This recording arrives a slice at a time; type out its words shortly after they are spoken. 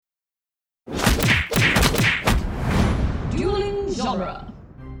genre.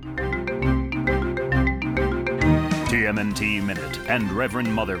 TMNT Minute and Reverend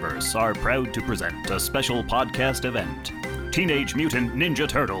Motherverse are proud to present a special podcast event, Teenage Mutant Ninja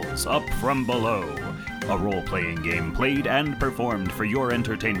Turtles Up From Below, a role-playing game played and performed for your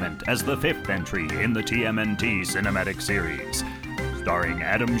entertainment as the fifth entry in the TMNT cinematic series. Starring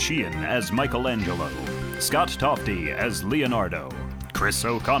Adam Sheehan as Michelangelo, Scott Tofty as Leonardo, Chris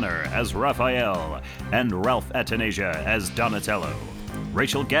O'Connor as Raphael, and Ralph Atanasia as Donatello,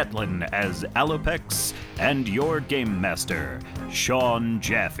 Rachel Gatlin as Alopex, and your game master, Sean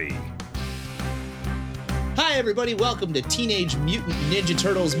Jaffe. Hi everybody, welcome to Teenage Mutant Ninja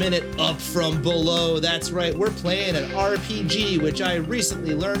Turtles Minute Up From Below. That's right, we're playing an RPG, which I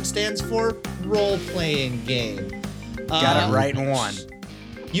recently learned stands for role-playing game. Got it right in one.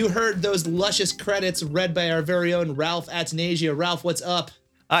 You heard those luscious credits read by our very own Ralph Atanasia. Ralph, what's up?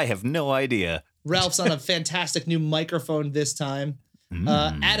 I have no idea. Ralph's on a fantastic new microphone this time.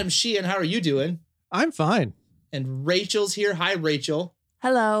 Adam Sheehan, how are you doing? I'm fine. And Rachel's here. Hi, Rachel.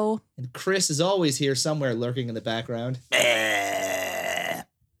 Hello. And Chris is always here somewhere lurking in the background.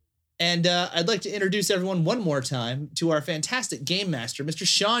 And I'd like to introduce everyone one more time to our fantastic game master, Mr.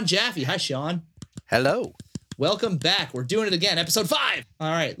 Sean Jaffe. Hi, Sean. Hello. Welcome back. We're doing it again, episode 5.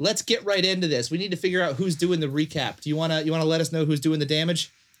 All right, let's get right into this. We need to figure out who's doing the recap. Do you wanna let us know who's doing the damage?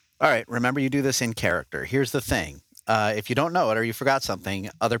 All right, remember you do this in character. Here's the thing. If you don't know it or you forgot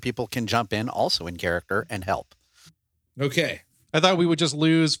something, other people can jump in also in character and help. Okay. I thought we would just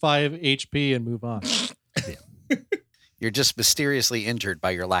lose 5 HP and move on. You're just mysteriously injured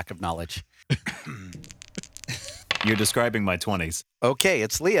by your lack of knowledge. You're describing my 20s. Okay,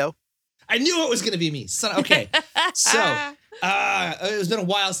 it's Leo. I knew it was going to be me. Okay. So, it's been a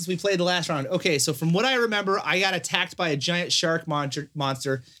while since we played the last round. Okay, so from what I remember, I got attacked by a giant shark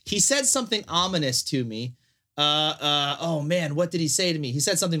monster. He said something ominous to me. Oh man, what did he say to me? He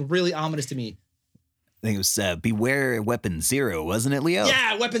said something really ominous to me. I think it was Beware Weapon Zero, wasn't it, Leo?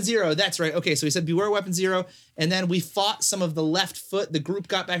 Yeah, Weapon Zero. That's right. Okay, so he said Beware Weapon Zero, and then we fought some of the left foot. The group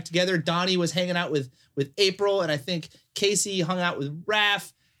got back together. Donnie was hanging out with April, and I think Casey hung out with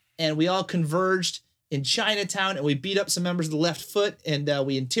Raph, and we all converged in Chinatown, and we beat up some members of the left foot, and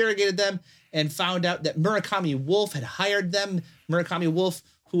we interrogated them and found out that Murakami Wolf had hired them. Murakami Wolf,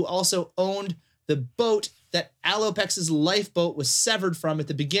 who also owned the boat that Alopex's lifeboat was severed from at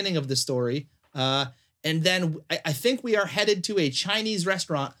the beginning of the story. And then I think we are headed to a Chinese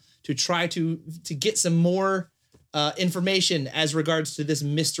restaurant to try to get some more information as regards to this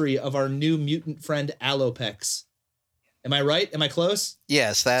mystery of our new mutant friend Alopex. Am I right? Am I close?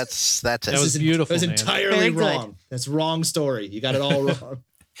 Yes, that's it. That was beautiful. That was man. entirely wrong. That's wrong story. You got it all wrong.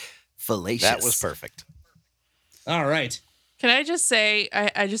 Fallacious. That was perfect. All right. Can I just say,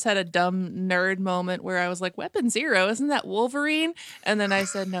 I just had a dumb nerd moment where I was like, Weapon Zero, isn't that Wolverine? And then I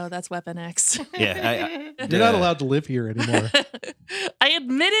said, no, that's Weapon X. Yeah. You're not allowed to live here anymore. I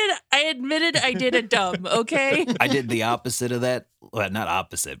admitted I did a dumb, okay? I did the opposite of that. Well, not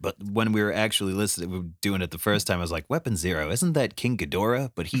opposite, but when we were actually listening, we were doing it the first time, I was like, Weapon Zero, isn't that King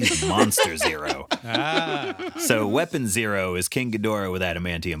Ghidorah? But he's Monster Zero. So Weapon Zero is King Ghidorah with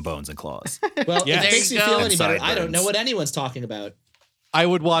adamantium bones and claws. Well, Yes. if it makes you There you feel go. any better, And I don't know sideburns. what anyone's talking about. I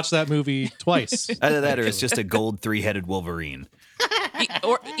would watch that movie twice. Either that or it's just a gold three-headed Wolverine.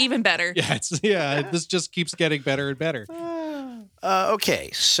 Or even better. This just keeps getting better and better.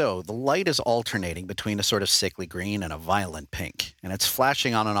 Okay, so the light is alternating between a sort of sickly green and a violent pink, and it's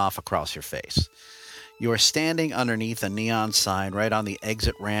flashing on and off across your face. You are standing underneath a neon sign right on the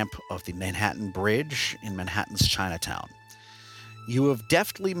exit ramp of the Manhattan Bridge in Manhattan's Chinatown. You have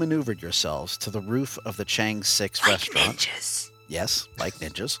deftly maneuvered yourselves to the roof of the Chang 6 restaurant. Ninjas. Yes, like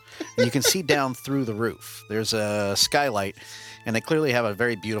ninjas. And you can see down through the roof. There's a skylight, and they clearly have a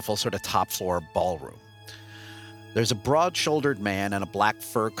very beautiful sort of top floor ballroom. There's a broad-shouldered man in a black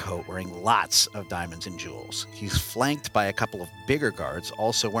fur coat wearing lots of diamonds and jewels. He's flanked by a couple of bigger guards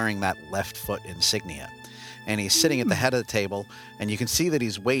also wearing that left foot insignia. And he's sitting at the head of the table, and you can see that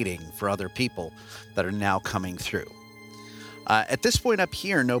he's waiting for other people that are now coming through. At this point up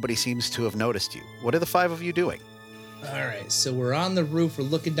here, nobody seems to have noticed you. What are the 5 of you doing? All right, so we're on the roof. We're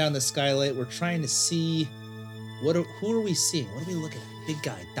looking down the skylight. We're trying to see who are we seeing? What are we looking at? Big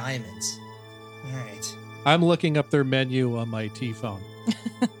guy, diamonds. All right. I'm looking up their menu on my T-phone.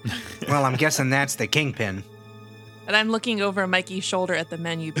 Well, I'm guessing that's the kingpin. And I'm looking over Mikey's shoulder at the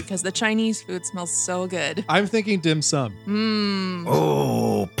menu because the Chinese food smells so good. I'm thinking dim sum. Mmm.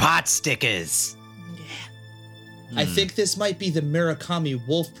 Oh, pot stickers. I think this might be the Murakami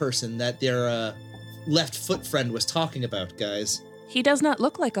Wolf person that their left foot friend was talking about, guys. He does not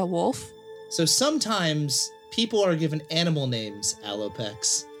look like a wolf. So sometimes people are given animal names,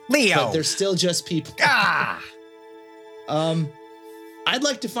 Alopex. Leo. But they're still just people. Ah! I'd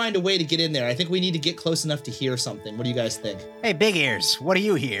like to find a way to get in there. I think we need to get close enough to hear something. What do you guys think? Hey, Big Ears, what do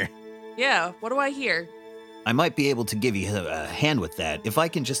you hear? Yeah, what do I hear? I might be able to give you a hand with that. If I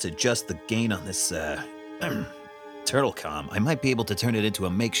can just adjust the gain on this turtle comm, I might be able to turn it into a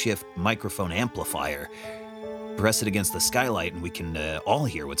makeshift microphone amplifier. Press it against the skylight and we can all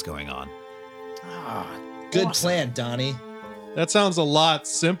hear what's going on. Good Awesome. plan, Donnie. That sounds a lot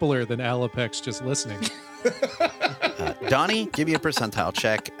simpler than Alopex just listening. Donnie, give me a percentile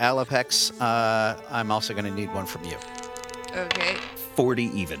check. Alopex, I'm also going to need one from you. Okay. 40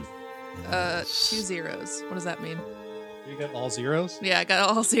 even. 2 zeros. What does that mean? You got all zeros? Yeah, I got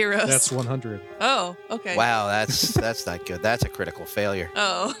all zeros. That's 100. Oh, okay. Wow, that's not good. That's a critical failure.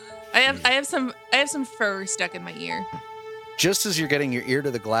 Oh. I have some fur stuck in my ear. Just as you're getting your ear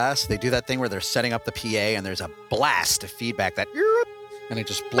to the glass, they do that thing where they're setting up the PA and there's a blast of feedback that and it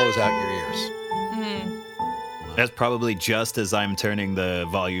just blows out your ears. Mm. That's probably just as I'm turning the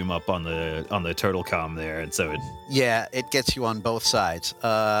volume up on the turtle comm there, and so it Yeah, it gets you on both sides.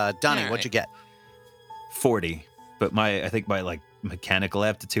 Donnie, All what'd you right. get? 40. But I think my like mechanical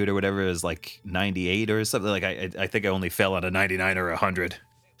aptitude or whatever is like 98 or something. Like I think I only fell on a 99 or 100.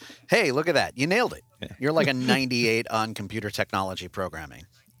 Hey, look at that. You nailed it. You're like a 98 on computer technology programming.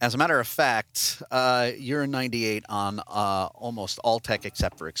 As a matter of fact, you're a 98 on almost all tech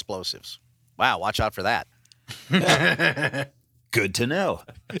except for explosives. Wow, watch out for that. Good to know.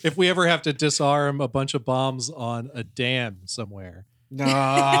 If we ever have to disarm a bunch of bombs on a dam somewhere. No.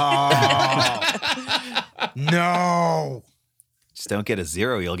 No. Just don't get a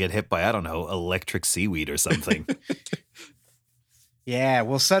 0. You'll get hit by, I don't know, electric seaweed or something. Yeah,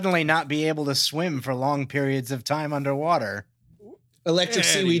 we'll suddenly not be able to swim for long periods of time underwater. Electric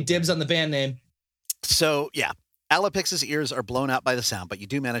Seaweed dibs on the band name. So, yeah, Alopex's ears are blown out by the sound, but you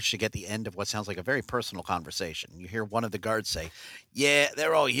do manage to get the end of what sounds like a very personal conversation. You hear one of the guards say, "Yeah,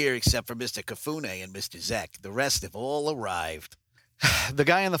 they're all here except for Mr. Kafune and Mr. Zek. The rest have all arrived." The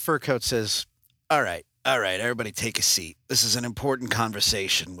guy in the fur coat says, all right, everybody take a seat. This is an important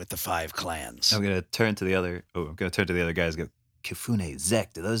conversation with the 5 clans. I'm gonna turn to the other guys and go, Kifune,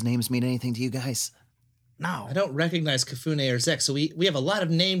 Zek, do those names mean anything to you guys? No. I don't recognize Kafune or Zek. So we have a lot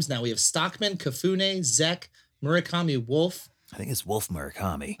of names now. We have Stockman, Kafune, Zek, Murakami, Wolf. I think it's Wolf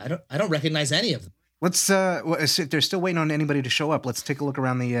Murakami. I don't recognize any of them. Let's if they're still waiting on anybody to show up, let's take a look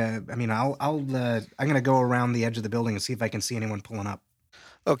around the I'm going to go around the edge of the building and see if I can see anyone pulling up.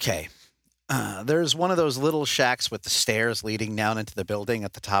 Okay. There's one of those little shacks with the stairs leading down into the building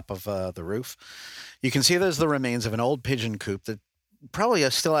at the top of the roof. You can see there's the remains of an old pigeon coop that probably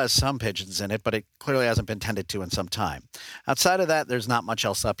still has some pigeons in it, but it clearly hasn't been tended to in some time. Outside of that, there's not much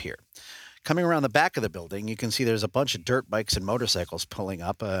else up here. Coming around the back of the building, you can see there's a bunch of dirt bikes and motorcycles pulling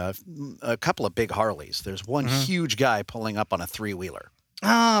up, a couple of big Harleys. There's one huge guy pulling up on a 3-wheeler.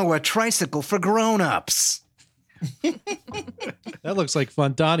 Oh, a tricycle for grown-ups. That looks like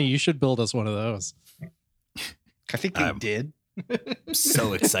fun. Donnie, you should build us one of those. I think you did. I'm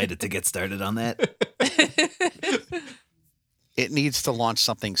so excited to get started on that. It needs to launch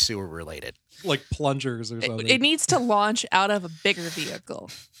something sewer related. Like plungers or something. It needs to launch out of a bigger vehicle.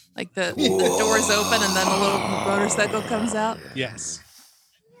 Like the doors open and then a little motorcycle comes out. Yes.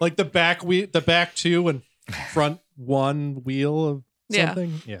 Like the back two and front one wheel of Yeah.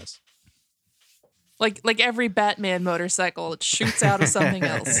 something. Yes. Like every Batman motorcycle, it shoots out of something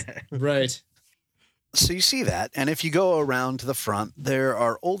else. Right. So you see that, and if you go around to the front, there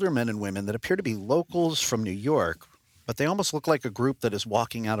are older men and women that appear to be locals from New York, but they almost look like a group that is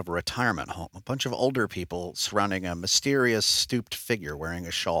walking out of a retirement home. A bunch of older people surrounding a mysterious stooped figure wearing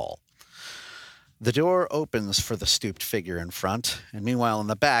a shawl. The door opens for the stooped figure in front, and meanwhile in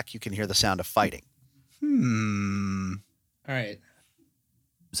the back you can hear the sound of fighting. All right.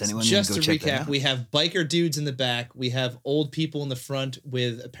 Does anyone Just need to to go check that recap, out? we have biker dudes in the back. We have old people in the front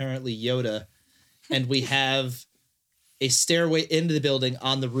with apparently Yoda. And we have a stairway into the building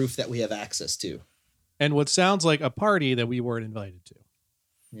on the roof that we have access to. And what sounds like a party that we weren't invited to.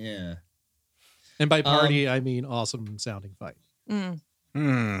 Yeah. And by party, I mean awesome sounding fight.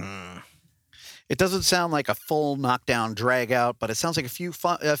 It doesn't sound like a full knockdown drag out, but it sounds like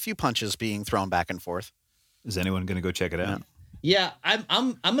a few punches being thrown back and forth. Is anyone going to go check it out? Yeah,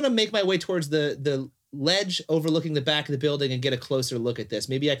 I'm gonna make my way towards the ledge overlooking the back of the building and get a closer look at this.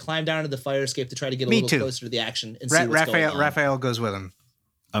 Maybe I climb down to the fire escape to try to get a Me little too. closer to the action and see what's going on. Raphael goes with him.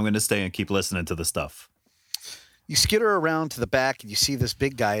 I'm going to stay and keep listening to the stuff. You skitter around to the back and you see this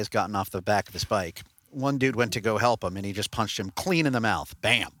big guy has gotten off the back of his bike. One dude went to go help him and he just punched him clean in the mouth.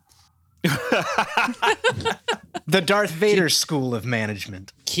 Bam. The Darth Vader school of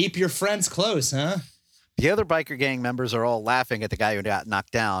management. Keep your friends close, huh? The other biker gang members are all laughing at the guy who got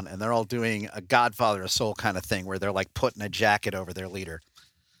knocked down, and they're all doing a Godfather of Soul kind of thing where they're like putting a jacket over their leader.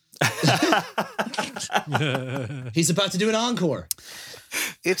 He's about to do an encore.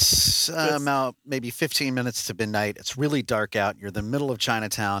 It's about maybe 15 minutes to midnight. It's really dark out. You're in the middle of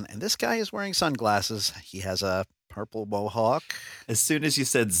Chinatown, and this guy is wearing sunglasses. He has a purple mohawk. As soon as you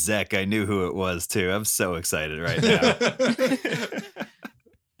said Zek, I knew who it was too. I'm so excited right now.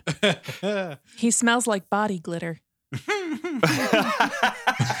 He smells like body glitter.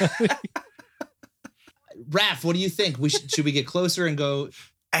 Raph, what do you think? Should we get closer and go?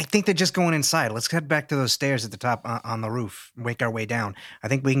 I think they're just going inside. Let's head back to those stairs at the top on the roof and make our way down. I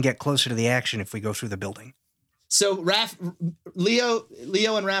think we can get closer to the action if we go through the building. So Raph, Leo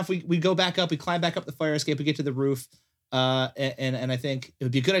and Raph, we go back up. We climb back up the fire escape. We get to the roof, and I think it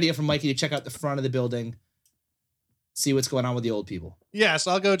would be a good idea for Mikey to check out the front of the building, see what's going on with the old people. Yes,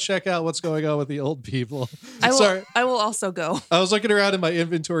 I'll go check out what's going on with the old people. I will also go. I was looking around in my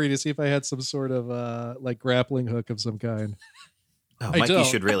inventory to see if I had some sort of like grappling hook of some kind. Oh, I Mikey don't.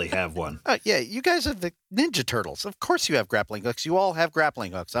 should really have one. Yeah, you guys are the Ninja Turtles. Of course you have grappling hooks. You all have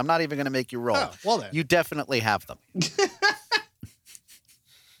grappling hooks. I'm not even going to make you roll. Oh, well then. You definitely have them.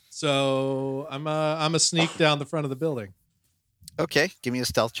 So I'm a sneak down the front of the building. Okay, give me a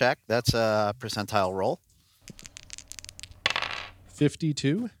stealth check. That's a percentile roll.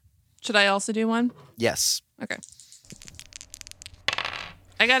 52. Should I also do one? Yes. Okay.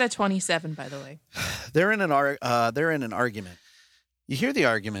 I got a 27, by the way. They're in an argument. You hear the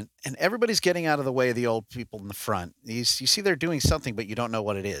argument, and everybody's getting out of the way of the old people in the front. You see they're doing something, but you don't know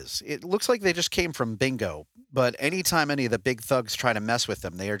what it is. It looks like they just came from bingo, but anytime any of the big thugs try to mess with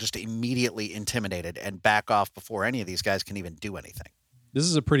them, they are just immediately intimidated and back off before any of these guys can even do anything. This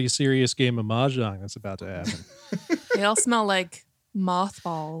is a pretty serious game of mahjong that's about to happen. They all smell like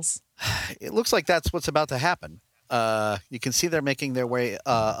mothballs. It looks like that's what's about to happen. You can see they're making their way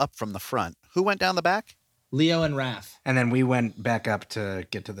up from the front. Who went down the back? Leo and Raph. And then we went back up to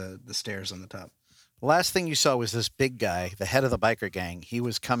get to the stairs on the top. The last thing you saw was this big guy, the head of the biker gang. He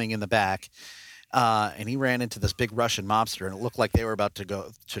was coming in the back, and he ran into this big Russian mobster, and it looked like they were about to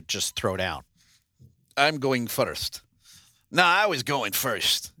go to just throw down. I'm going first. No, I was going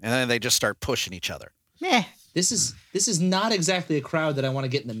first. And then they just start pushing each other. Yeah. This is not exactly a crowd that I want to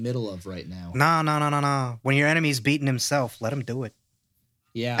get in the middle of right now. No. When your enemy's beating himself, let him do it.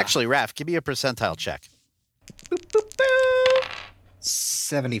 Yeah. Actually, Raph, give me a percentile check.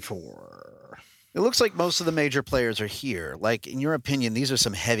 74. It looks like most of the major players are here. Like, in your opinion, these are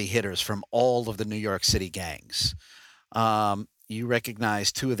some heavy hitters from all of the New York City gangs. You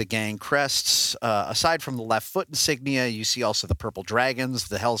recognize two of the gang crests. Aside from the left foot insignia, you see also the Purple Dragons,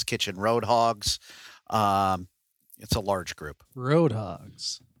 the Hell's Kitchen Roadhogs. It's a large group.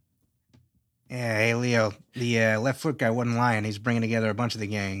 Roadhogs. Yeah, hey, Leo. The left foot guy wasn't lying. He's bringing together a bunch of the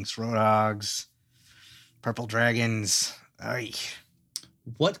gangs. Roadhogs, Purple Dragons. Ay.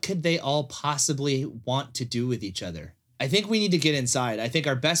 What could they all possibly want to do with each other? I think we need to get inside. I think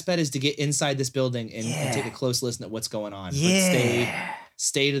our best bet is to get inside this building and take a close listen at what's going on. Yeah. But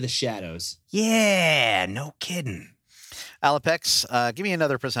stay to the shadows. Yeah, no kidding. Alapex, give me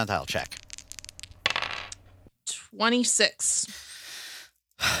another percentile check. 26.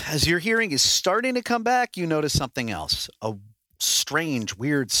 As your hearing is starting to come back, you notice something else. A strange,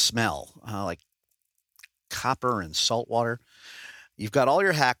 weird smell, like copper and salt water. You've got all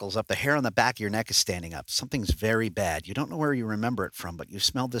your hackles up. The hair on the back of your neck is standing up. Something's very bad. You don't know where you remember it from, but you've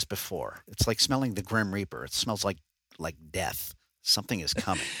smelled this before. It's like smelling the Grim Reaper. It smells like death. Something is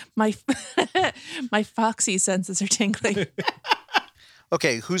coming. My foxy senses are tingling.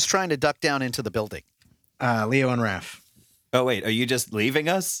 Okay, who's trying to duck down into the building? Leo and Raph. Oh, wait, are you just leaving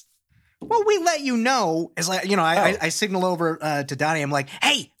us? Well, we let you know. It's like, I signal over to Donnie. I'm like,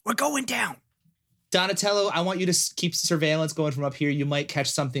 hey, we're going down. Donatello, I want you to keep surveillance going from up here. You might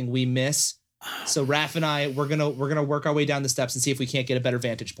catch something we miss. So Raph and I, we're gonna work our way down the steps and see if we can't get a better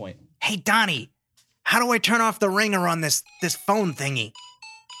vantage point. Hey, Donnie, how do I turn off the ringer on this phone thingy?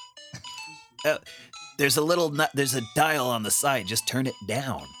 There's a dial on the side. Just turn it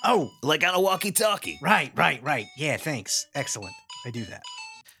down. Oh, Like on a walkie-talkie. right. Yeah, thanks. Excellent. I do that.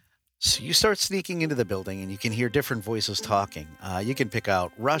 So you start sneaking into the building, and you can hear different voices talking. You can pick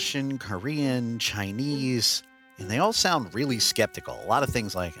out Russian, Korean, Chinese, and they all sound really skeptical. A lot of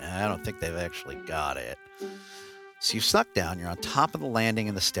things like, I don't think they've actually got it. So you've snuck down. You're on top of the landing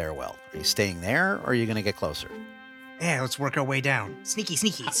in the stairwell. Are you staying there, or are you going to get closer? Yeah, let's work our way down.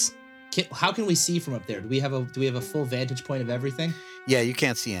 Sneakies. How can we see from up there? Do we have a full vantage point of everything? Yeah, you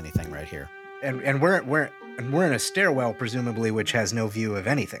can't see anything right here. And we're in a stairwell, presumably, which has no view of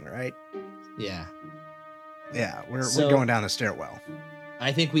anything, right? Yeah. Yeah, we're So- going down the stairwell.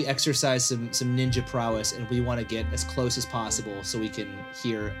 I think we exercise some ninja prowess, and we want to get as close as possible so we can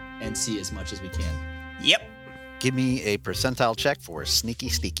hear and see as much as we can. Yep. Give me a percentile check for sneaky.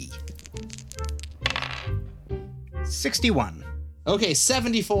 61. Okay,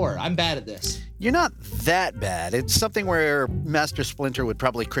 74. I'm bad at this. You're not that bad. It's something where Master Splinter would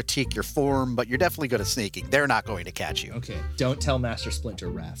probably critique your form, but you're definitely good at sneaking. They're not going to catch you. Okay, don't tell Master Splinter,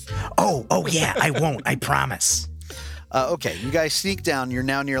 Raph. Oh yeah, I won't. I promise. Okay, you guys sneak down. You're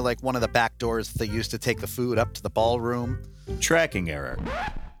now near like one of the back doors that they used to take the food up to the ballroom. Tracking error.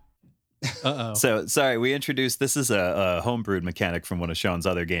 Uh-oh. So, sorry, we introduced this is a homebrewed mechanic from one of Sean's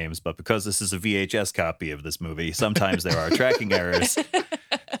other games, but because this is a VHS copy of this movie, sometimes there are tracking errors.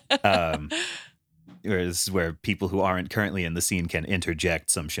 Where people who aren't currently in the scene can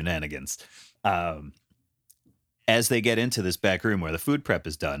interject some shenanigans. As they get into this back room where the food prep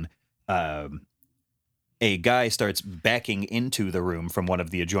is done, a guy starts backing into the room from one of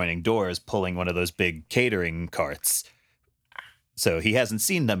the adjoining doors, pulling one of those big catering carts. So he hasn't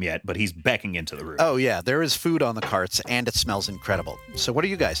seen them yet, but he's backing into the room. Oh, yeah, there is food on the carts, and it smells incredible. So what are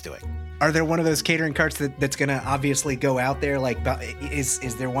you guys doing? Are there one of those catering carts that's gonna obviously go out there? Like,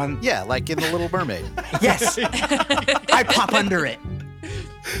 is there one? Yeah, like in The Little Mermaid. Yes. I pop under it.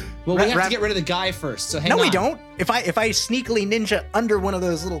 Well, we have Raph- to get rid of the guy first, so hang No, on. we don't. If I sneakily ninja under one of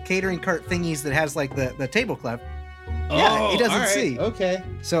those little catering cart thingies that has like the tablecloth, yeah, he doesn't all right, see. Okay.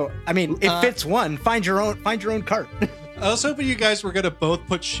 So I mean, it fits one. Find your own cart. I was hoping you guys were gonna both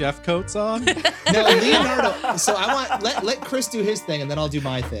put chef coats on. No, Leonardo. So I want let Chris do his thing, and then I'll do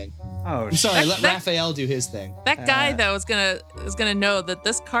my thing. Oh, I'm sorry, let Raphael do his thing. That guy though is gonna know that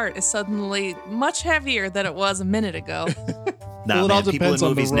this cart is suddenly much heavier than it was a minute ago. Nah, Well, it man, all people in depends on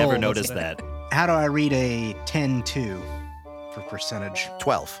the movies never role, notice doesn't it? that. How do I read a 10-2 for percentage?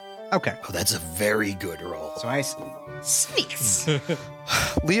 12. Okay, Oh, that's a very good roll. so I sneaks.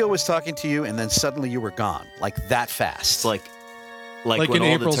 Leo was talking to you, and then suddenly you were gone, like that fast. It's like Like when in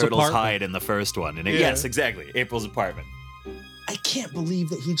all April's the turtles apartment. hide in the first one. And Yeah. Yes, exactly. April's apartment. I can't believe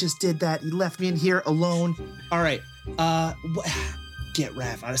that he just did that. He left me in here alone. All right. Get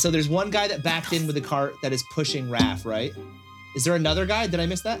Raph out. So there's one guy that backed in with the cart that is pushing Raph, right? Is there another guy? Did I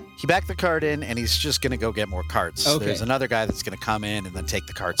miss that? He backed the cart in, and he's just going to go get more carts. Okay. There's another guy that's going to come in and then take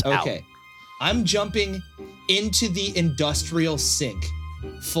the carts out. Okay. I'm jumping into the industrial sink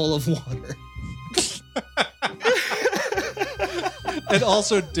full of water. And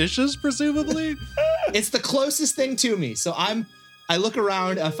also dishes, presumably. It's the closest thing to me. So I look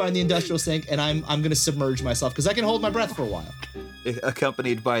around, I find the industrial sink, and I'm gonna submerge myself because I can hold my breath for a while.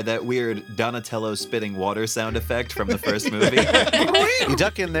 Accompanied by that weird Donatello spitting water sound effect from the first movie. You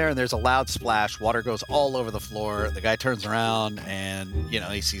duck in there, and there's a loud splash. Water goes all over the floor. The guy turns around, and,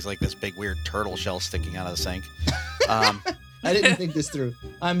 he sees like this big weird turtle shell sticking out of the sink. I didn't think this through.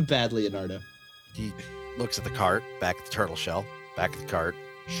 I'm bad, Leonardo. He looks at the cart, back at the turtle shell, back at the cart,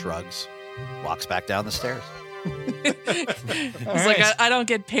 shrugs, walks back down the stairs. It's like I don't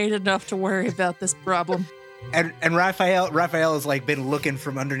get paid enough to worry about this problem. And Raphael has like been looking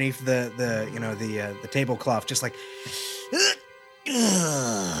from underneath the tablecloth, just like.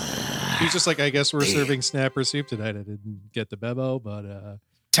 He's just like, I guess we're serving snapper soup tonight. I didn't get the memo, but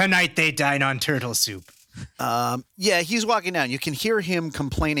Tonight they dine on turtle soup. Yeah, he's walking down. You can hear him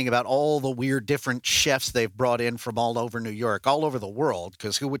complaining about all the weird different chefs they've brought in from all over New York, all over the world,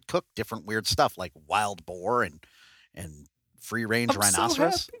 because who would cook different weird stuff like wild boar and free range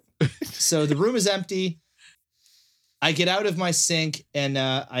rhinoceros? So the room is empty. I get out of my sink and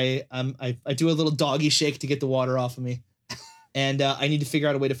I do a little doggy shake to get the water off of me. And I need to figure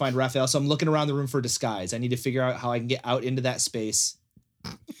out a way to find Raphael. So I'm looking around the room for disguise. I need to figure out how I can get out into that space.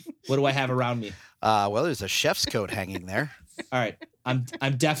 What do I have around me? Well, there's a chef's coat hanging there. All right. I'm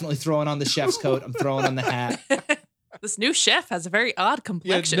definitely throwing on the chef's coat. I'm throwing on the hat. This new chef has a very odd yeah,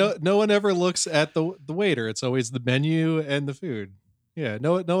 complexion. no one ever looks at the waiter. It's always the menu and the food. Yeah,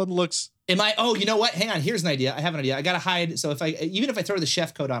 no one looks. Oh, you know what? Hang on. Here's an idea. I have an idea. I gotta hide. So even if I throw the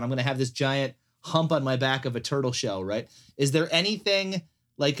chef coat on, I'm gonna have this giant hump on my back of a turtle shell, right? Is there anything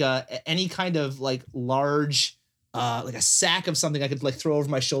like any kind of like large like a sack of something I could like throw over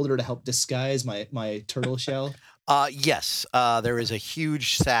my shoulder to help disguise my turtle shell? Yes, there is a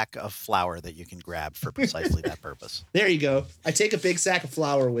huge sack of flour that you can grab for precisely that purpose. There you go. I take a big sack of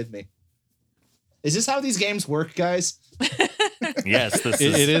flour with me. Is this how these games work, guys? Yes, this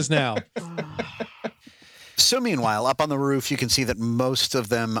It is. is now. So meanwhile, up on the roof, you can see that most of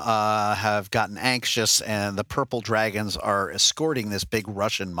them have gotten anxious, and the purple dragons are escorting this big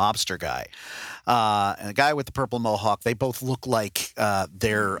Russian mobster guy. And the guy with the purple mohawk, they both look like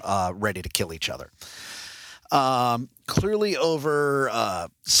they're ready to kill each other. Clearly over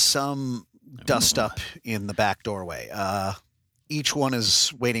some dust up in the back doorway. Each one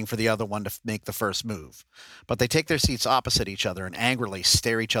is waiting for the other one to make the first move. But they take their seats opposite each other and angrily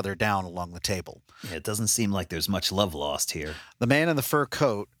stare each other down along the table. Yeah, it doesn't seem like there's much love lost here. The man in the fur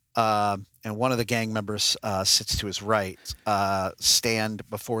coat and one of the gang members sits to his right, stand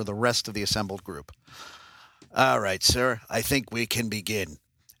before the rest of the assembled group. All right, sir, I think we can begin.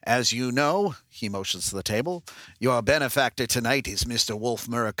 As you know, he motions to the table, your benefactor tonight is Mr. Wolf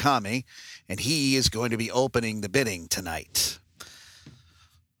Murakami, and he is going to be opening the bidding tonight.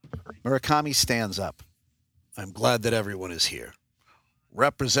 Murakami stands up. I'm glad that everyone is here.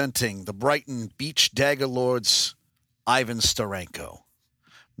 Representing the Brighton Beach Dagger Lords, Ivan Starenko.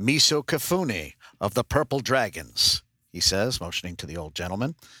 Miso Kafune of the Purple Dragons, he says, motioning to the old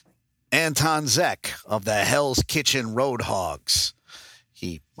gentleman. Anton Zek of the Hell's Kitchen Roadhogs.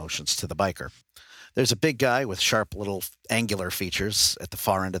 He motions to the biker. There's a big guy with sharp little angular features at the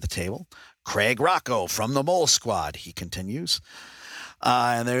far end of the table. Craig Rocco from the Mole Squad, he continues.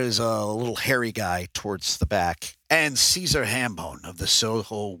 And there's a little hairy guy towards the back. And Caesar Hambone of the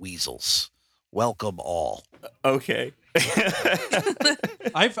Soho Weasels. Welcome all. Okay.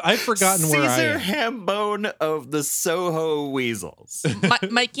 I've forgotten where I Caesar am. Hambone of the Soho Weasels.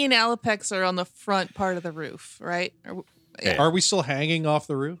 Mikey and Alapex are on the front part of the roof, right? Are we still hanging off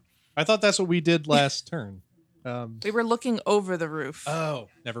the roof? I thought that's what we did last turn. We were looking over the roof. Oh,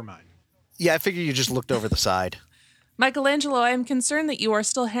 never mind. Yeah, I figure you just looked over the side. Michelangelo, I am concerned that you are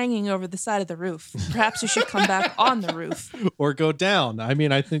still hanging over the side of the roof. Perhaps you should come back on the roof. Or go down. I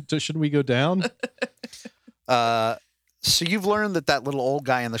mean, I think, shouldn't we go down? So you've learned that little old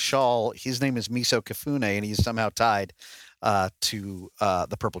guy in the shawl, his name is Miso Kafune, and he's somehow tied to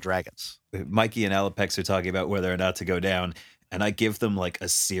the Purple Dragons. Mikey and Alapex are talking about whether or not to go down, and I give them like a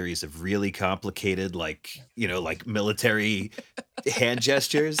series of really complicated, like military hand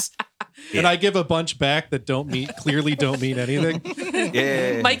gestures. And I give a bunch back that clearly don't mean anything.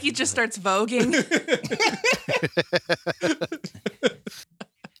 Yeah. Mikey just starts voguing.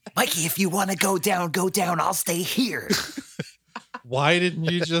 Mikey, if you want to go down. I'll stay here. Why didn't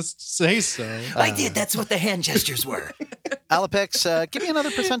you just say so? I did. That's what the hand gestures were. Alapex, give me another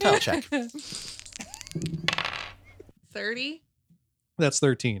percentile check. 30? That's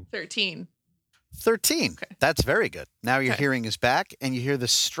 13. 13. 13. Okay. That's very good. Now your Okay. hearing is back, and you hear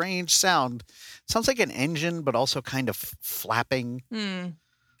this strange sound. Sounds like an engine, but also kind of flapping.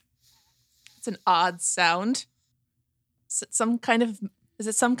 It's an odd sound. Is it some kind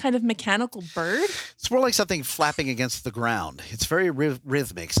of mechanical bird? It's more like something flapping against the ground. It's very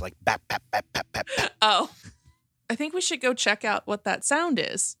rhythmic. It's like bap, bap, bap, bap, bap. Oh. I think we should go check out what that sound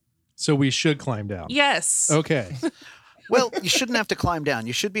is. So we should climb down. Yes. Okay. Well, you shouldn't have to climb down.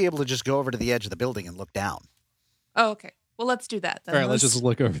 You should be able to just go over to the edge of the building and look down. Oh, okay. Well, let's do that then. All right, let's just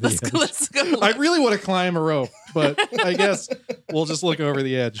look over the let's edge. go, let's go. Look. I really want to climb a rope, but I guess we'll just look over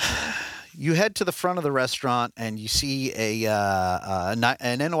the edge. You head to the front of the restaurant and you see an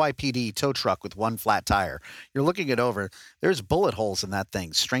NYPD tow truck with one flat tire. You're looking it over. There's bullet holes in that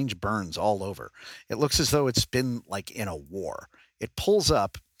thing, strange burns all over. It looks as though it's been like in a war. It pulls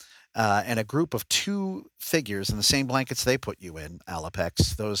up and a group of two figures in the same blankets they put you in,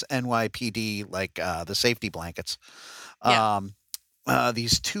 Alapex, those NYPD, like the safety blankets. Yeah.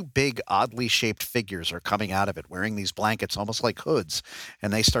 These two big, oddly shaped figures are coming out of it, wearing these blankets almost like hoods,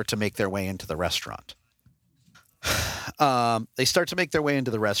 and they start to make their way into the restaurant. They start to make their way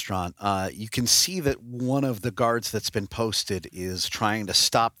into the restaurant. You can see that one of the guards that's been posted is trying to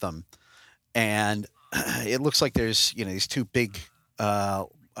stop them, and it looks like there's these two big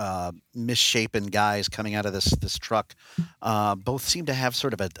misshapen guys coming out of this truck. Both seem to have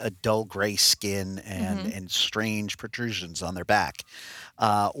sort of a dull gray skin and strange protrusions on their back.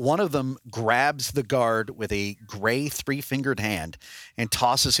 One of them grabs the guard with a gray three-fingered hand and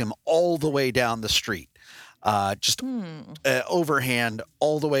tosses him all the way down the street. Overhand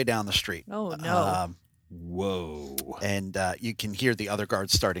all the way down the street. Oh, no. Whoa. And you can hear the other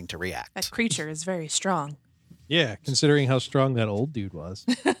guards starting to react. That creature is very strong. Yeah, considering how strong that old dude was.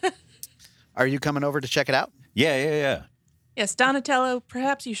 Are you coming over to check it out? Yeah. Yes, Donatello,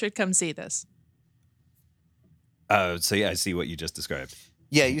 perhaps you should come see this. So yeah, I see what you just described.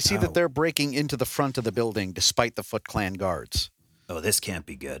 Yeah, you see Oh. that they're breaking into the front of the building despite the Foot Clan guards. Oh, this can't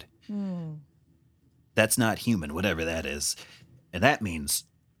be good. That's not human, whatever that is. And that means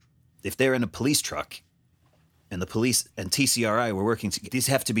if they're in a police truck, And the police and TCRI were working. These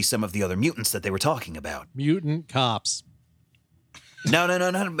have to be some of the other mutants that they were talking about. Mutant cops. No,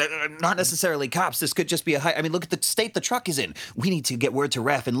 not necessarily cops. This could just be I mean, look at the state the truck is in. We need to get word to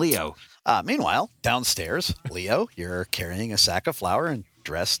Raph and Leo. Meanwhile, downstairs, Leo, you're carrying a sack of flour and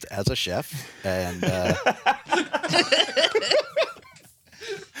dressed as a chef. And I'm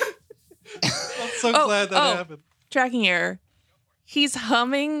so glad that happened. Tracking error. He's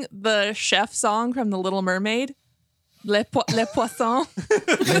humming the chef song from The Little Mermaid. Les poissons.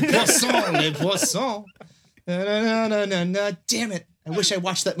 Les poissons. Na. Damn it. I wish I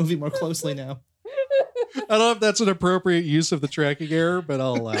watched that movie more closely now. I don't know if that's an appropriate use of the tracking error, but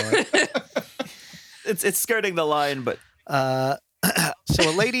I'll allow it. It's skirting the line, but so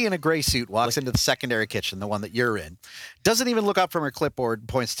a lady in a gray suit walks into the secondary kitchen, the one that you're in, doesn't even look up from her clipboard and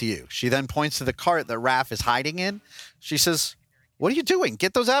points to you. She then points to the cart that Raph is hiding in. She says, "What are you doing?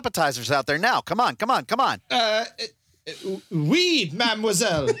 Get those appetizers out there now. Come on. Oui,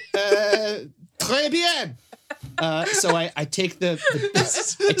 mademoiselle. Très bien. So I take the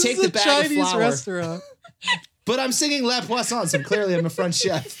bag Chinese of flour, restaurant. but I'm singing Les Poissons, so clearly I'm a French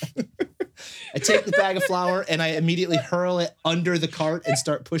chef. I take the bag of flour and I immediately hurl it under the cart and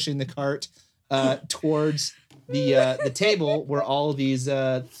start pushing the cart towards the table where all these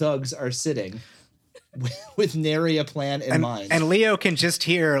thugs are sitting, with nary a plan in mind. And Leo can just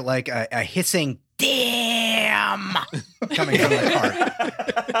hear like a hissing "damn" coming from the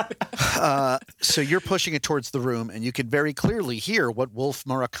cart. So you're pushing it towards the room, and you can very clearly hear what Wolf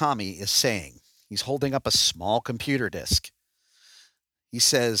Murakami is saying. He's holding up a small computer disk. He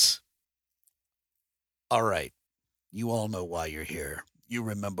says, "All right, you all know why you're here. You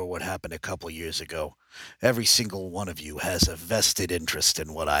remember what happened a couple years ago. Every single one of you has a vested interest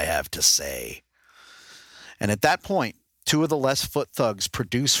in what I have to say." And at that point, two of the less foot thugs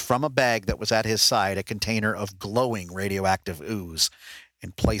produce from a bag that was at his side a container of glowing radioactive ooze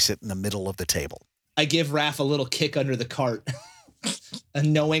and place it in the middle of the table. I give Raph a little kick under the cart. A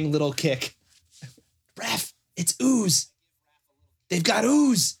knowing little kick. Raph, it's ooze. They've got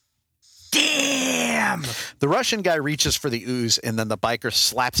ooze. Damn! The Russian guy reaches for the ooze, and then the biker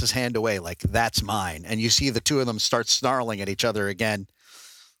slaps his hand away like, "That's mine." And you see the two of them start snarling at each other again.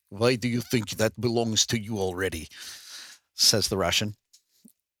 "Why do you think that belongs to you already?" says the Russian.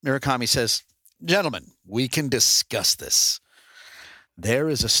 Murakami says, "Gentlemen, we can discuss this. There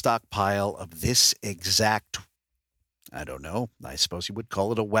is a stockpile of this exact, I don't know, I suppose you would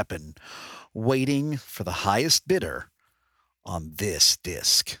call it a weapon, waiting for the highest bidder on this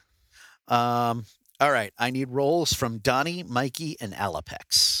disc." All right, I need rolls from Donnie, Mikey, and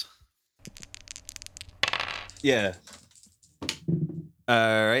Alapex. yeah.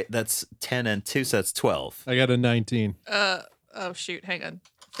 All right, that's 10 and 2, so that's 12. I got a 19. Oh shoot, hang on.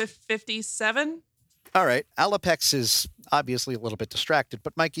 57? All right, Alapex is obviously a little bit distracted,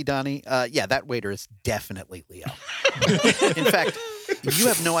 but Mikey, Donnie, yeah, that waiter is definitely Leo. In fact, you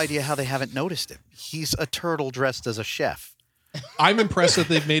have no idea how they haven't noticed him. He's a turtle dressed as a chef. I'm impressed that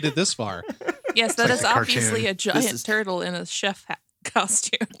they've made it this far. Yes, that is like a obviously cartoon. a giant turtle in a chef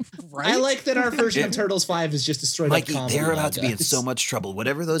costume. I like that our version of Turtles 5 is just a straight Mikey, up comedy. they're about to be in guys. so much trouble.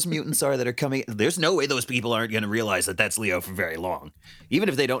 Whatever those mutants are that are coming, there's no way those people aren't going to realize that that's Leo for very long, even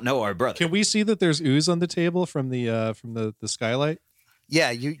if they don't know our brother. Can we see that there's ooze on the table from the skylight?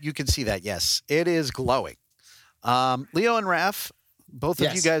 Yeah, you can see that, yes. It is glowing. Leo and Raph, both of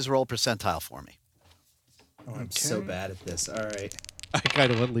you Yes. guys roll percentile for me. Oh, I'm so bad at this. All right. I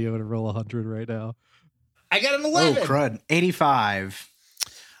kind of want Leo to roll 100 right now. I got an Oh, 11. crud. 85.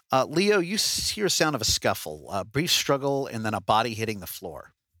 Leo, you hear a sound of a scuffle, a brief struggle, and then a body hitting the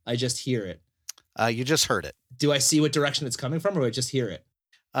floor. I just hear it. You just heard it. Do I see what direction it's coming from, or do I just hear it?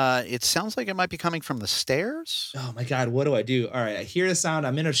 It sounds like it might be coming from the stairs. Oh my God, what do I do? All right, I hear the sound.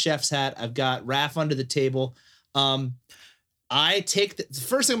 I'm in a chef's hat. I've got Raph under the table. I take the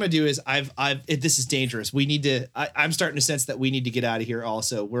first thing I'm gonna do is this is dangerous. We need to. I'm starting to sense that we need to get out of here.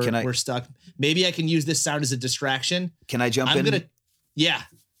 Also, we're stuck. Maybe I can use this sound as a distraction. Can I jump in? Yeah.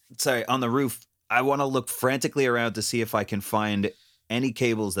 Sorry, on the roof. I want to look frantically around to see if I can find any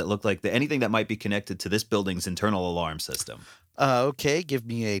cables that look like anything that might be connected to this building's internal alarm system. Okay, give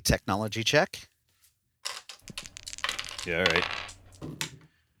me a technology check. Yeah, all right.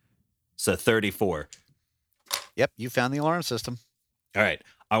 So 34. Yep, you found the alarm system. All right,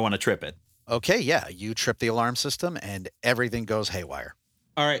 I want to trip it. Okay, yeah, you trip the alarm system and everything goes haywire.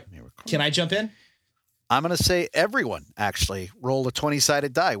 All right. Can I jump in? I'm going to say everyone actually roll a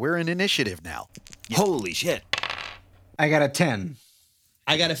 20-sided die. We're in initiative now. Holy shit. I got a 10.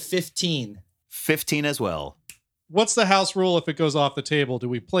 I got a 15. 15 as well. What's the house rule if it goes off the table? Do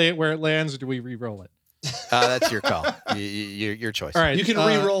we play it where it lands or do we re-roll it? That's your call. Your choice. All right. You can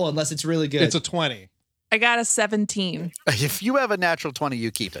re-roll unless it's really good. It's a 20. I got a 17. If you have a natural 20,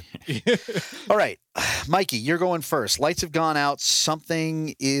 you keep it. All right. Mikey, you're going first. Lights have gone out.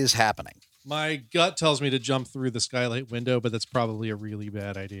 Something is happening. My gut tells me to jump through the skylight window, but that's probably a really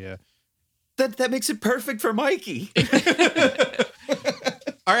bad idea. That makes it perfect for Mikey.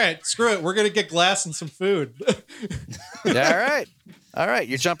 All right, screw it. We're going to get glass and some food. All right. All right.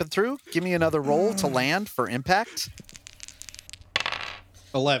 You're jumping through. Give me another roll to land for impact.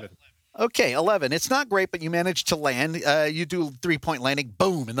 11. Okay, 11. It's not great, but you managed to land. You do 3-point landing,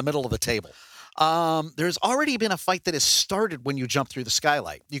 boom, in the middle of the table. There's already been a fight that has started when you jump through the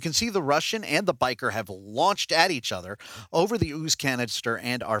skylight. You can see the Russian and the biker have launched at each other over the ooze canister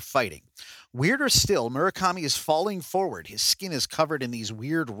and are fighting. Weirder still, Murakami is falling forward. His skin is covered in these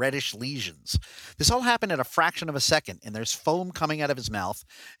weird reddish lesions. This all happened in a fraction of a second, and there's foam coming out of his mouth,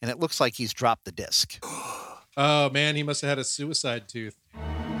 and it looks like he's dropped the disc. Oh, man, he must have had a suicide tooth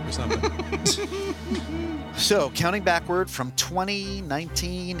or something. So, counting backward from 20,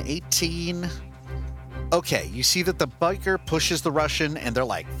 19, 18. Okay, you see that the biker pushes the Russian and they're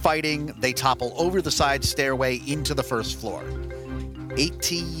like fighting. They topple over the side stairway into the first floor.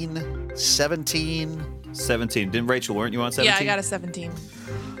 18, 17. 17. Didn't Rachel, weren't you on 17? Yeah, I got a 17.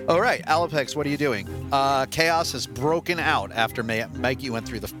 All right, Alapex, what are you doing? Chaos has broken out after Mikey went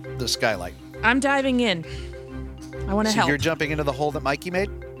through the skylight. I'm diving in. I want to So help. you're jumping into the hole that Mikey made?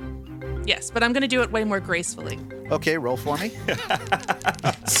 Yes, but I'm going to do it way more gracefully. Okay, roll for me.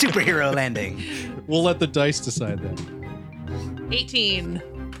 Superhero landing. We'll let the dice decide that. 18.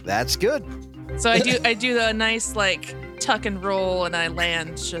 That's good. So I do the nice like tuck and roll, and I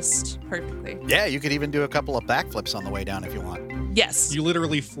land just perfectly. Yeah, you could even do a couple of backflips on the way down if you want. Yes. You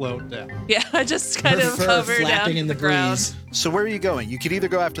literally float down. Yeah, I just kind Her of fur hover down flapping to in the the ground. breeze. So where are you going? You could either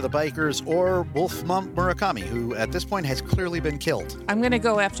go after the bikers or Wolf Murakami, who at this point has clearly been killed. I'm going to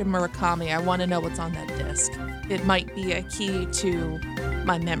go after Murakami. I want to know what's on that disc. It might be a key to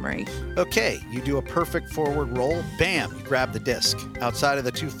my memory. Okay, you do a perfect forward roll. Bam, you grab the disc. Outside of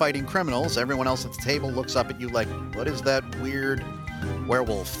the two fighting criminals, everyone else at the table looks up at you like, what is that weird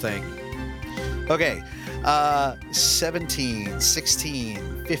werewolf thing? Okay, 17,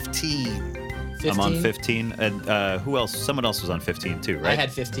 16, 15. 15? I'm on 15. And who else? Someone else was on 15 too, right? I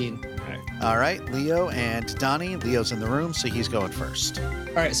had 15. All right, Leo and Donnie. Leo's in the room, so he's going first.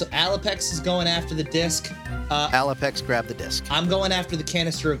 All right, so Alapex is going after the disc. Alapex, grab the disc. I'm going after the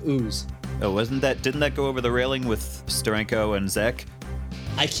canister of ooze. Oh, didn't that go over the railing with Sterenko and Zek?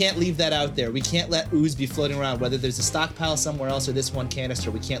 I can't leave that out there. We can't let ooze be floating around. Whether there's a stockpile somewhere else or this one canister,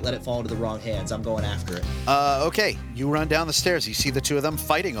 we can't let it fall into the wrong hands. I'm going after it. Okay, you run down the stairs. You see the two of them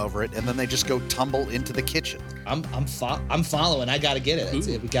fighting over it, and then they just go tumble into the kitchen. I'm following. I got to get it. That's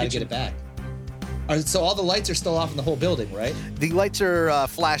it. We got to get it back. All right, so all the lights are still off in the whole building, right? The lights are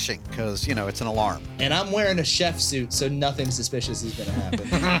flashing because, it's an alarm. And I'm wearing a chef suit, so nothing suspicious is going to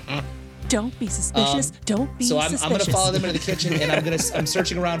happen. Don't be suspicious. Don't be So I'm suspicious. going to follow them into the kitchen, and I'm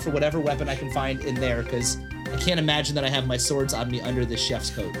searching around for whatever weapon I can find in there because I can't imagine that I have my swords on me under this chef's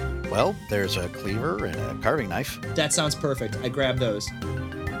coat. Well, there's a cleaver and a carving knife. That sounds perfect. I grab those.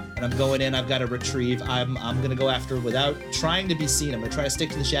 And I'm going in. I've got to retrieve. I'm going to go after without trying to be seen. I'm going to try to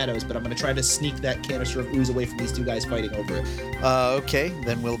stick to the shadows, but I'm going to try to sneak that canister of ooze away from these two guys fighting over it. Okay,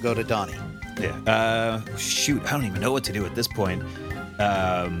 then we'll go to Donnie. Yeah. Shoot, I don't even know what to do at this point.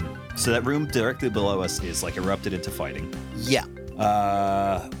 So that room directly below us is like erupted into fighting. Yeah.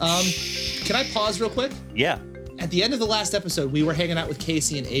 Can I pause real quick? Yeah. At the end of the last episode, we were hanging out with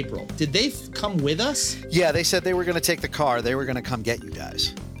Casey and April. Did they come with us? Yeah, they said they were going to take the car. They were going to come get you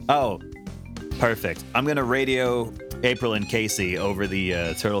guys. Oh, perfect. I'm going to radio April and Casey over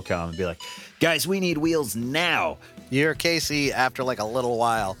the turtle comm and be like, guys, we need wheels now. You hear Casey after like a little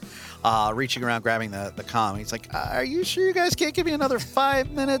while reaching around grabbing the comm. He's like, are you sure you guys can't give me another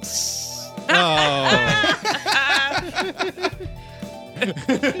 5 minutes? Oh.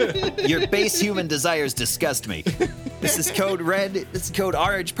 Your base human desires disgust me. This is code red. This is code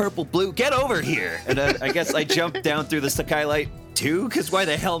orange, purple, blue. Get over here. And I guess I jumped down through the skylight too, because why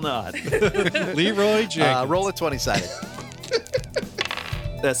the hell not? Leroy Jenkins. Roll a 20-sided.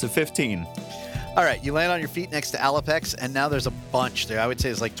 That's a 15. All right, you land on your feet next to Alapex, and now there's a bunch there. I would say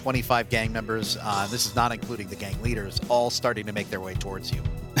there's like 25 gang members. This is not including the gang leaders, all starting to make their way towards you.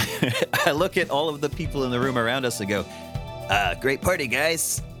 I look at all of the people in the room around us and go, great party,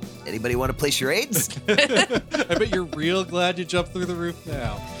 guys. Anybody want to play charades? I bet you're real glad you jumped through the roof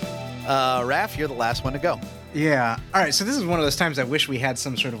now. Raph, you're the last one to go. Yeah. All right. So this is one of those times I wish we had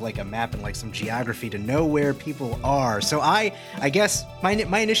some sort of like a map and like some geography to know where people are. So I guess my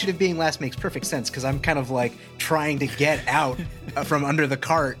initiative being last makes perfect sense because I'm kind of like trying to get out from under the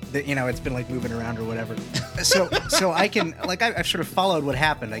cart that it's been like moving around or whatever. So I can like I've sort of followed what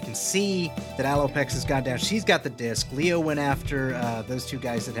happened. I can see that Alopex has gone down. She's got the disc. Leo went after those two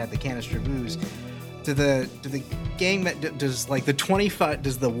guys that had the canister booze. Do the gang does like the 25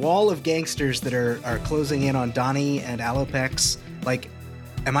 does the wall of gangsters that are closing in on Donnie and Alopex, like,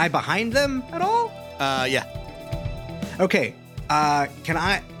 am I behind them at all? Yeah. Okay. Can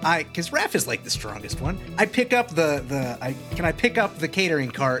I because Raph is like the strongest one. I pick up can I pick up the catering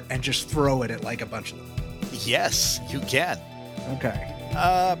cart and just throw it at like a bunch of them? Yes, you can.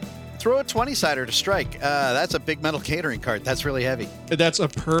 Okay. Throw a 20-sider to strike. That's a big metal catering cart. That's really heavy. That's a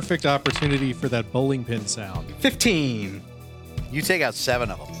perfect opportunity for that bowling pin sound. 15. You take out 7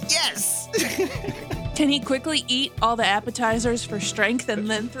 of them. Yes! Can he quickly eat all the appetizers for strength and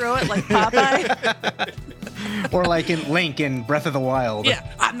then throw it like Popeye? Or like in Link in Breath of the Wild. Yeah.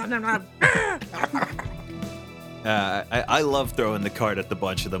 I love throwing the cart at the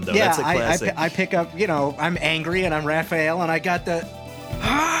bunch of them, though. Yeah, That's a classic. I pick up, I'm angry and I'm Raphael and I got the...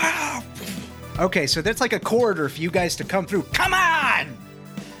 Okay, so that's like a corridor for you guys to come through. Come on!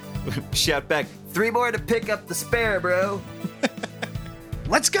 Shout back, 3 more to pick up the spare, bro.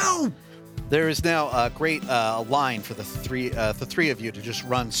 Let's go! There is now a great line for the three of you to just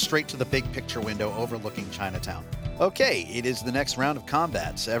run straight to the big picture window overlooking Chinatown. Okay, it is the next round of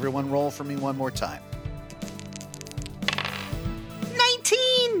combats. Everyone roll for me one more time.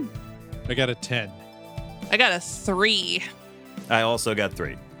 19! I got a 10. I got a 3. I also got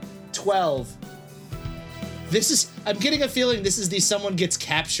 3. 12. I'm getting a feeling this is the someone gets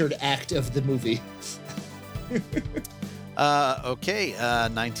captured act of the movie. Okay,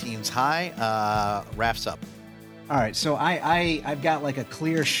 19's high. Raph's up. All right, so I've got like a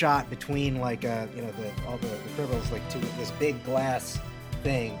clear shot between like all the criminals like to this big glass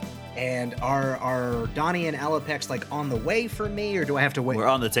thing. And are Donnie and Alopex like on the way for me, or do I have to wait? We're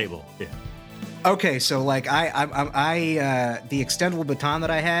on the table. Yeah. Okay, so like I the extendable baton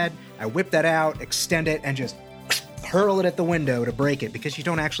that I had, I whip that out, extend it, and just hurl it at the window to break it because you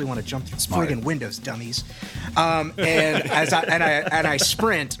don't actually want to jump through friggin' windows, dummies. And I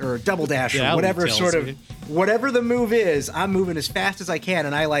sprint or double dash or whatever whatever the move is, I'm moving as fast as I can,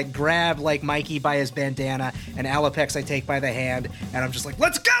 and I like grab like Mikey by his bandana, and Alopex I take by the hand, and I'm just like,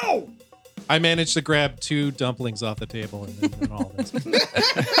 let's go! I managed to grab 2 dumplings off the table and all this.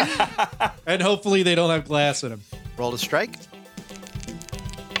 And hopefully they don't have glass in them. Roll to strike.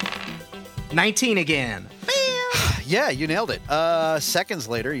 19 again. Yeah, you nailed it. Seconds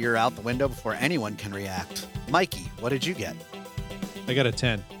later, you're out the window before anyone can react. Mikey, what did you get? I got a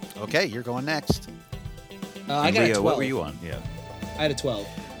 10. Okay, you're going next. I got a Leo, 12. what were you on? Yeah. I had a 12.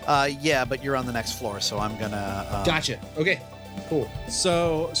 Yeah, but you're on the next floor, so I'm gonna... Gotcha. Okay. Cool.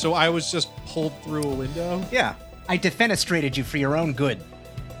 So I was just pulled through a window? Yeah, I defenestrated you for your own good.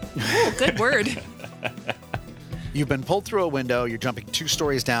 Oh, good word. You've been pulled through a window, you're jumping 2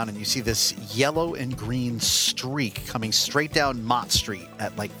 stories down, and you see this yellow and green streak coming straight down Mott Street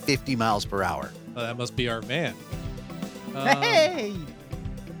at like 50 miles per hour. Oh, that must be our van. Hey!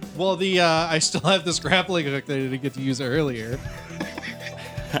 Well, I still have this grappling hook that I didn't get to use earlier.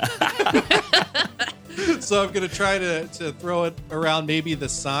 So I'm going to try to throw it around maybe the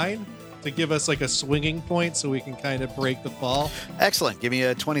sign to give us like a swinging point so we can kind of break the fall. Excellent. Give me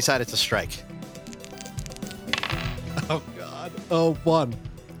a 20-sided to strike. Oh, God. Oh, 1.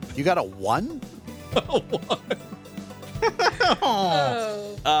 You got a 1? Oh, 1.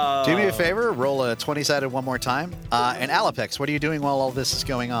 Do me a favor, roll a 20-sided one more time. And Alopex, what are you doing while all this is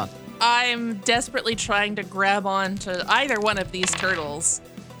going on? I'm desperately trying to grab on to either one of these turtles.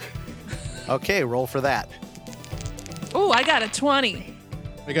 Okay, roll for that. Oh, I got a 20.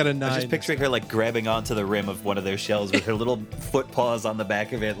 I got a I'm 9. just picturing her like grabbing onto the rim of one of their shells with her little foot paws on the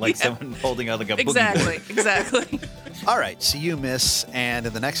back of it, like someone holding out like a boogie board. Exactly. All right, so you miss, and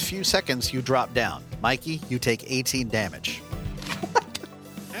in the next few seconds, you drop down. Mikey, you take 18 damage.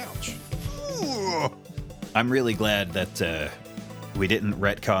 Ouch. I'm really glad that we didn't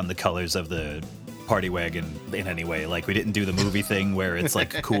retcon the colors of the party wagon in any way. Like, we didn't do the movie thing where it's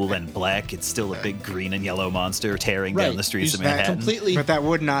like cool and black. It's still a big green and yellow monster tearing down Right. the streets of That Manhattan. completely. But that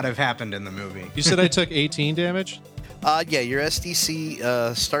would not have happened in the movie. You said I took 18 damage? Yeah, your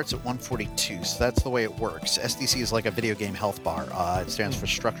SDC starts at 142, so that's the way it works. SDC is like a video game health bar. It stands for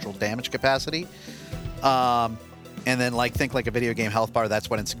structural damage capacity. And then, like, think like a video game health bar. That's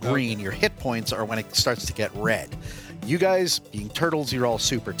when it's green. Your hit points are when it starts to get red. You guys, being turtles, you're all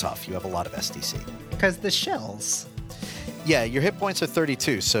super tough. You have a lot of SDC. because the shells. Yeah, your hit points are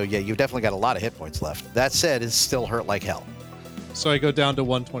 32, so yeah, you've definitely got a lot of hit points left. That said, it still hurt like hell. So I go down to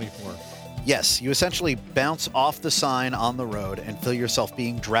 124. Yes, you essentially bounce off the sign on the road and feel yourself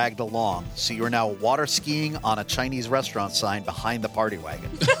being dragged along. So you are now water skiing on a Chinese restaurant sign behind the party wagon.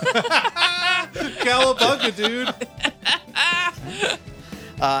 Cowabunga, dude.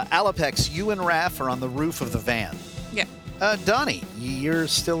 Alapex, you and Raph are on the roof of the van. Yeah. Donnie, you're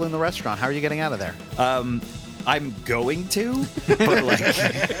still in the restaurant. How are you getting out of there? I'm going to, but like,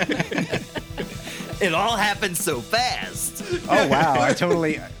 it all happened so fast. Oh wow!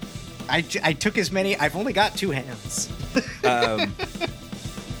 I took as many. I've only got 2 hands.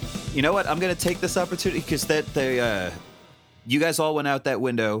 You know what? I'm gonna take this opportunity because you guys all went out that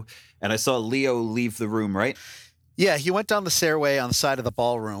window, and I saw Leo leave the room, right? Yeah, he went down the stairway on the side of the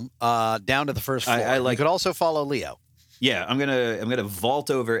ballroom, down to the first floor. You could also follow Leo. Yeah, I'm gonna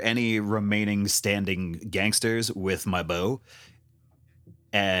vault over any remaining standing gangsters with my bow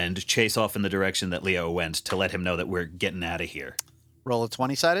and chase off in the direction that Leo went to let him know that we're getting out of here. Roll a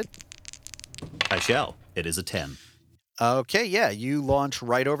 20-sided. I shall. It is a 10. Okay, yeah, you launch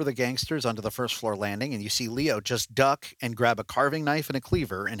right over the gangsters onto the first floor landing, and you see Leo just duck and grab a carving knife and a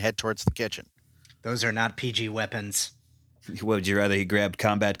cleaver and head towards the kitchen. Those are not PG weapons. What would you rather he grabbed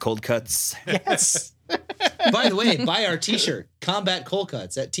combat cold cuts? Yes. By the way, buy our T-shirt, Combat Cold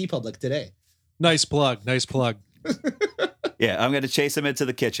Cuts, at TeePublic today. Nice plug. Nice plug. Yeah, I'm going to chase him into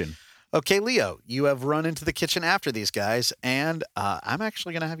the kitchen. Okay, Leo, you have run into the kitchen after these guys, and I'm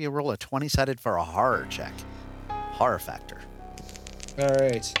actually going to have you roll a 20-sided for a horror check. Horror factor. All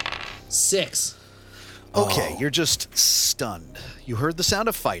right. 6. Okay, you're just stunned. You heard the sound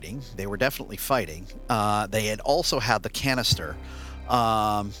of fighting. They were definitely fighting. They had also had the canister.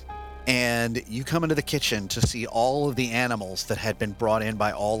 And you come into the kitchen to see all of the animals that had been brought in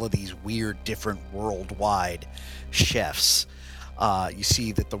by all of these weird, different worldwide chefs. You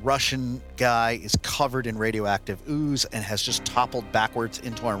see that the Russian guy is covered in radioactive ooze and has just toppled backwards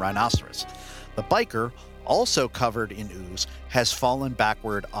into a rhinoceros. The biker, also covered in ooze, has fallen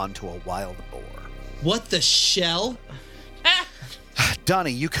backward onto a wild boar. What the shell?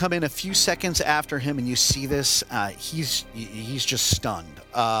 Donnie, you come in a few seconds after him and you see this. He's just stunned.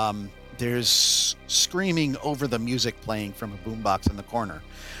 There's screaming over the music playing from a boombox in the corner.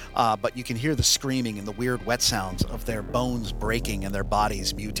 But you can hear the screaming and the weird wet sounds of their bones breaking and their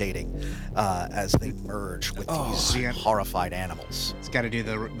bodies mutating as they merge with these horrified animals. It's got to do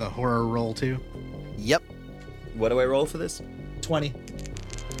the horror roll too. Yep. What do I roll for this? 20.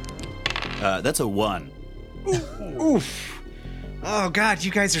 That's a 1. Oof. Oh God,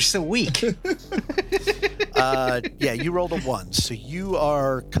 you guys are so weak. Yeah, you rolled a 1, so you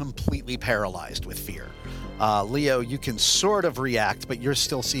are completely paralyzed with fear. Leo, you can sort of react, but you're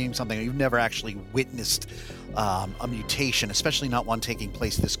still seeing something. You've never actually witnessed a mutation, especially not one taking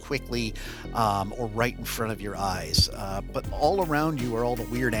place this quickly or right in front of your eyes. But all around you are all the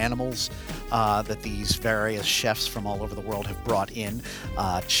weird animals that these various chefs from all over the world have brought in.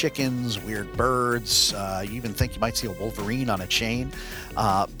 Chickens, weird birds. You even think you might see a wolverine on a chain.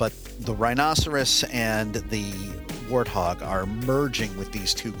 But the rhinoceros and the warthog are merging with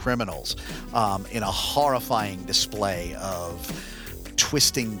these 2 criminals in a horrifying display of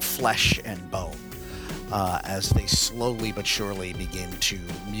twisting flesh and bone as they slowly but surely begin to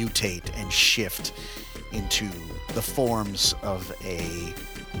mutate and shift into the forms of a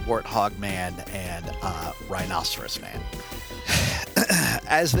warthog man and a rhinoceros man.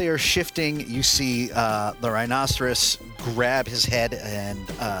 As they are shifting, you see the rhinoceros grab his head and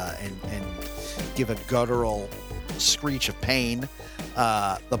give a guttural screech of pain.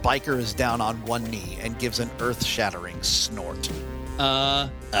 The biker is down on one knee and gives an earth-shattering snort.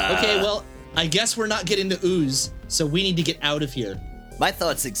 Okay, well, I guess we're not getting the ooze, so we need to get out of here. My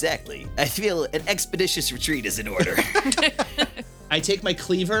thoughts exactly. I feel an expeditious retreat is in order. I take my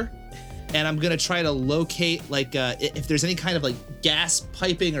cleaver, and I'm gonna try to locate, like, if there's any kind of like gas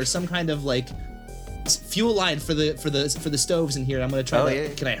piping or some kind of like fuel line for the stoves in here. I'm gonna try.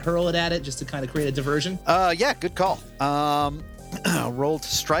 Can I hurl it at it just to kind of create a diversion? Yeah, good call. Roll to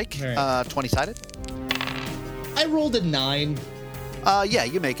strike. All right. 20-sided. I rolled a 9. Yeah,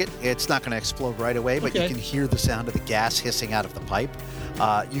 you make it. It's not going to explode right away, but you Okay. can hear the sound of the gas hissing out of the pipe.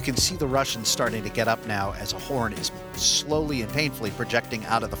 You can see the Russian starting to get up now as a horn is slowly and painfully projecting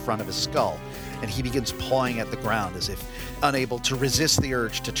out of the front of his skull, and he begins pawing at the ground as if unable to resist the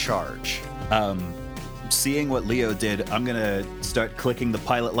urge to charge. Seeing what Leo did, I'm going to start clicking the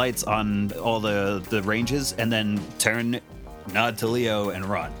pilot lights on all the ranges and then turn, nod to Leo, and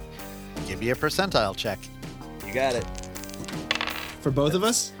run. Give me a percentile check. You got it. For both of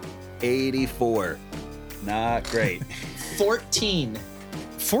us? 84. Not great. 14.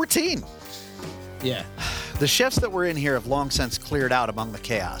 14. Yeah. The chefs that were in here have long since cleared out among the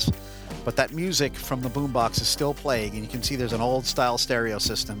chaos, but that music from the boombox is still playing, and you can see there's an old-style stereo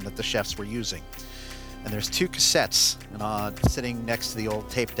system that the chefs were using. And there's 2 cassettes sitting next to the old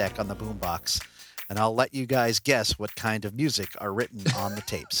tape deck on the boombox, and I'll let you guys guess what kind of music are written on the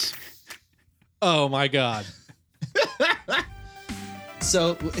tapes. Oh my God.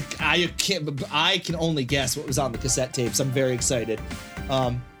 So I can only guess what was on the cassette tapes. I'm very excited.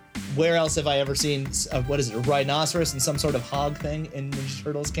 Where else have I ever seen, what is it, a rhinoceros and some sort of hog thing in Ninja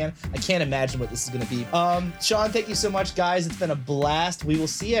Turtles canon? I can't imagine what this is going to be. Sean, thank you so much, guys. It's been a blast. We will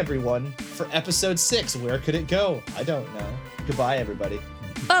see everyone for episode 6. Where could it go? I don't know. Goodbye, everybody.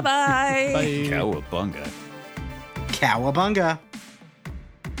 Bye-bye. Bye. Cowabunga. Cowabunga.